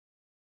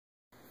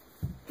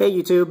Hey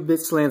YouTube,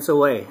 it's Lance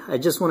Away. I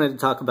just wanted to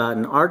talk about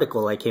an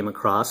article I came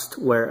across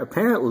where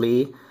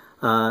apparently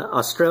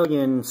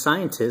Australian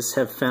scientists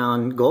have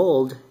found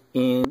gold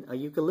in a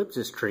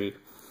eucalyptus tree.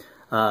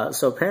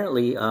 So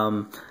apparently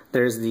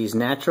there's these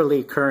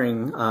naturally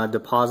occurring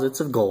deposits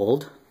of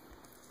gold,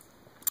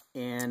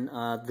 and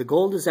the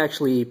gold is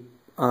actually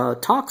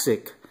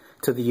toxic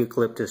to the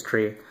eucalyptus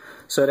tree.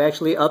 So it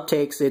actually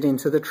uptakes it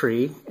into the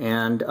tree,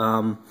 and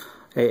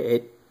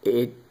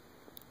it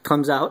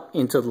comes out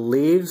into the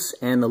leaves,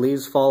 and the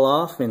leaves fall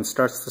off and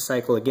starts the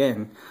cycle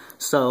again.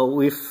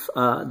 So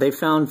they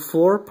found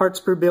 4 parts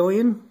per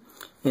billion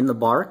in the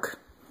bark,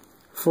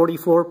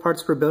 44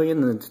 parts per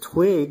billion in the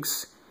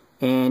twigs,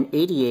 and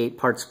 88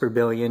 parts per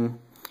billion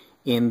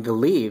in the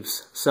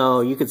leaves.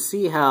 So you could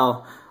see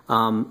how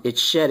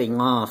it's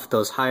shedding off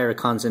those higher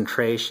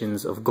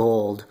concentrations of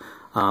gold.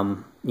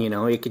 You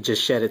know, it could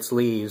just shed its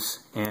leaves,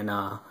 and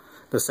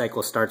the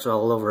cycle starts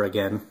all over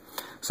again.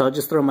 So I'll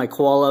just throw my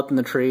koala up in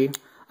the tree.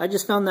 I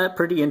just found that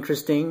pretty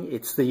interesting.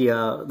 It's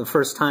the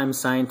first time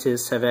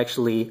scientists have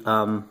actually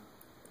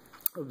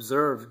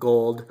observed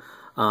gold,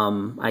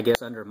 I guess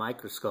under a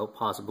microscope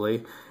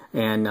possibly,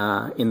 and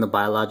in the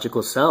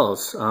biological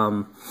cells.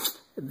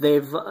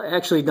 They've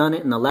actually done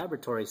it in a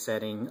laboratory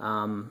setting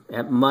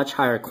at much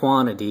higher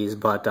quantities,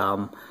 but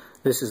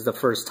this is the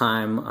first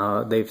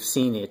time they've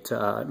seen it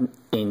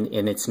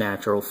in its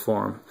natural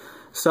form.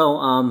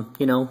 So,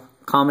 you know,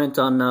 comment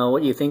on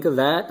what you think of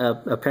that.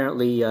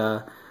 Apparently,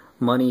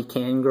 money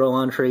can grow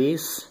on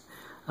trees,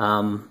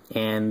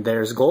 and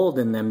there's gold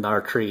in them our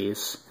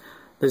trees.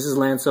 This is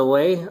Lance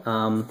Away.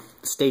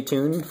 Stay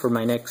tuned for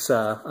my next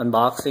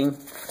unboxing.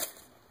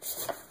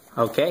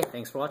 Okay,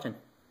 thanks for watching.